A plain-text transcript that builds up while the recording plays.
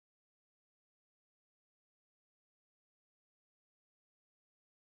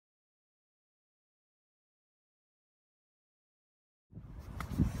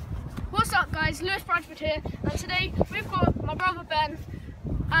What's up guys, Ben Bradford here, and today we've got my brother Ben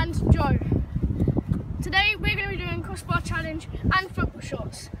and Joe. Today we're going to be doing crossbar challenge and football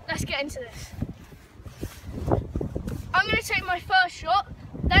shots. Let's get into this. I'm going to take my first shot,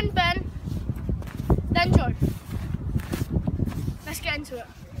 then Ben, then Joe. Let's get into it.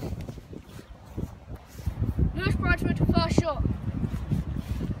 Ben Bradford, first shot.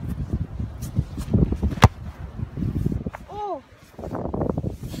 Oh!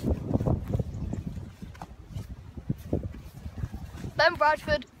 Ben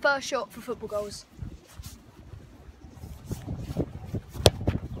Bradford, first shot for football goals.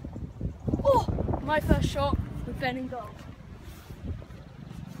 Oh! My first shot with Ben in goal.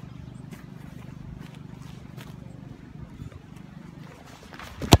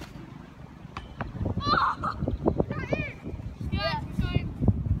 Oh! That is! Yeah, good.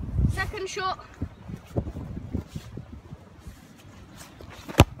 Second shot.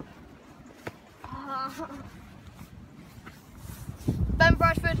 Ben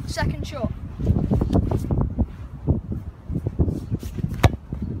Bradford, second shot.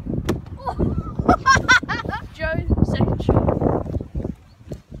 Oh. Joe, second shot.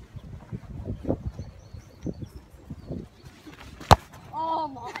 Oh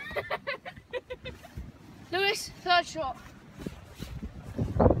my. Lewis, third shot.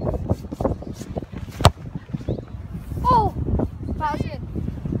 Oh, that was in.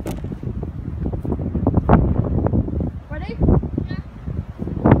 Ready? Yeah.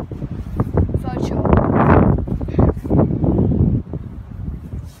 Third shot.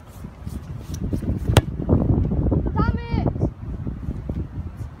 Damn it!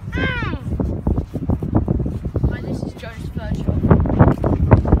 Right, this is Joe's third shot.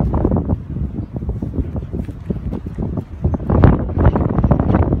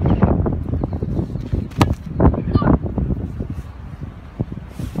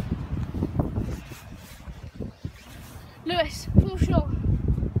 Lewis, fourth shot.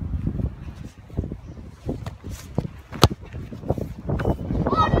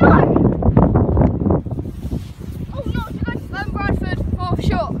 Oh no! Oh no, Ben Bradford, fourth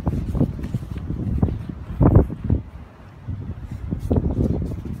shot.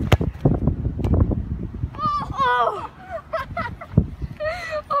 Oh!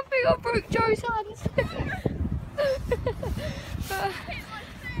 I think I broke Joe's hands.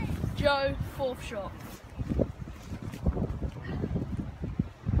 Joe, fourth shot.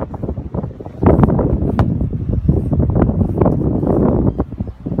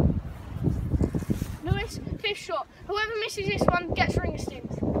 Fifth shot. Whoever misses this one gets ring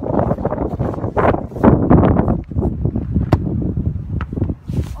stings.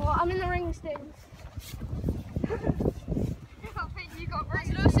 Oh, I'm in the ring stings.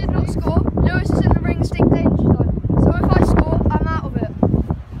 Lewis did not score. Lewis is in the ring sting danger zone. So if I score, I'm out of it.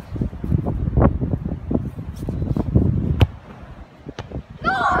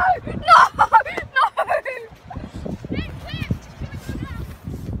 No!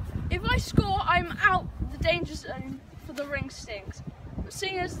 If I score, I'm out the danger zone for the ring stings. But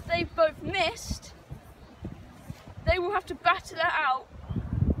seeing as they've both missed, they will have to battle it out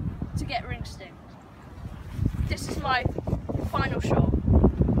to get ring stings. This is my final shot.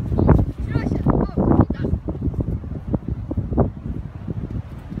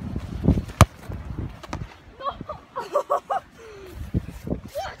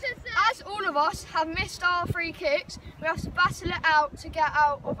 As all of us have missed our free kicks, we have to battle it out to get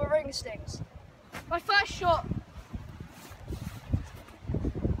out of a ring stings. My first shot.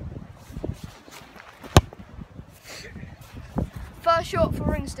 First shot for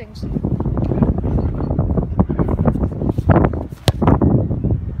ring stings. If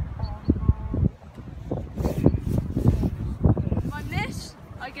I miss,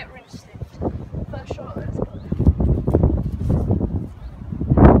 I get ring stings. First shot, let's go.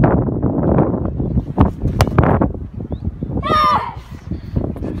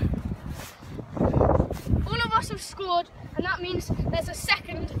 Have scored, and that means there's a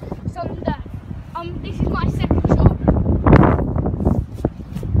second sudden death. This is my second shot.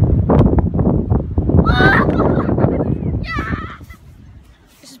 Yeah!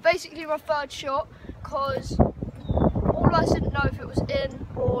 This is basically my third shot because all of us didn't know if it was in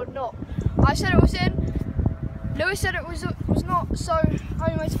or not. I said it was in, Lewis said it was not, so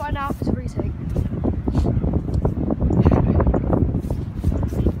only way to find out is a retake.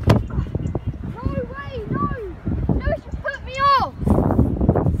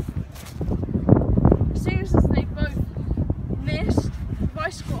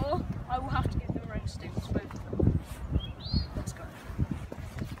 Score, I will have to get the ring stings with. Let's go.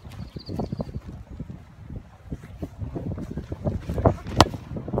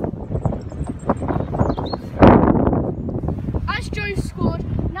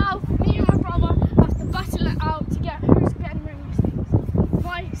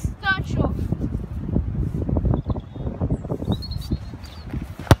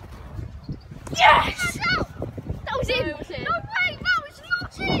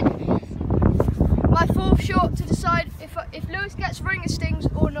 shot to decide if Lewis gets ringer stings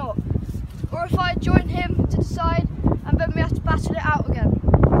or not. Or if I join him to decide and then we have to battle it out again.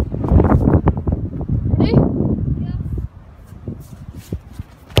 Ready? Yeah.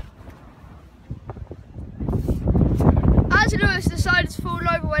 As Lewis decided to fall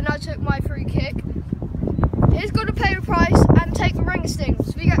over when I took my free kick, he's got to pay the price and take the ringer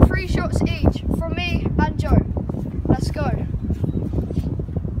stings. We get 3 shots each from me and Joe. Let's go.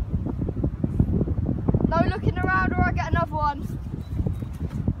 No looking around or I get another one.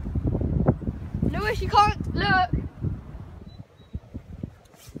 Lewis, you can't look.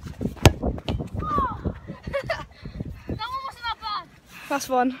 Oh. That one wasn't that bad. That's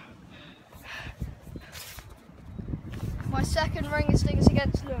one. My second ringer sting is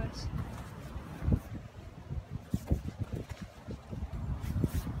against Lewis.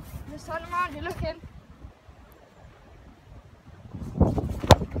 Just turn around, you're looking.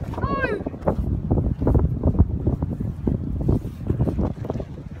 Oh!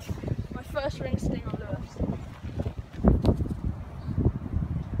 My first ring sting on Lewis.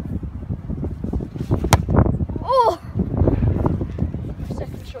 Oh! My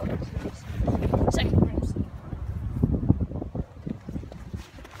second shot against Lewis. Second ring sting.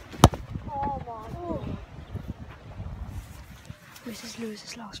 Oh my god. This is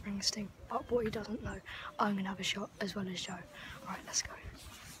Lewis's last ring sting, but what he doesn't know, I'm going to have a shot as well as Joe. Alright, let's go.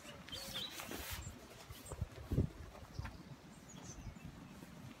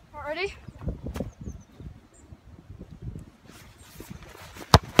 Alright, ready?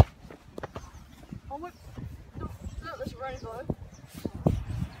 Oh my... Look, there's a rainbow.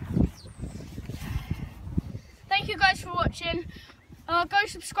 Thank you guys for watching. Go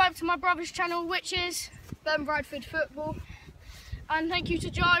subscribe to my brother's channel, which is Ben Bradford Football. and thank you to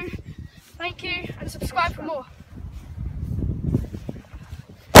Joe. Thank you, and subscribe for more.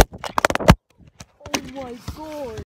 Oh my god.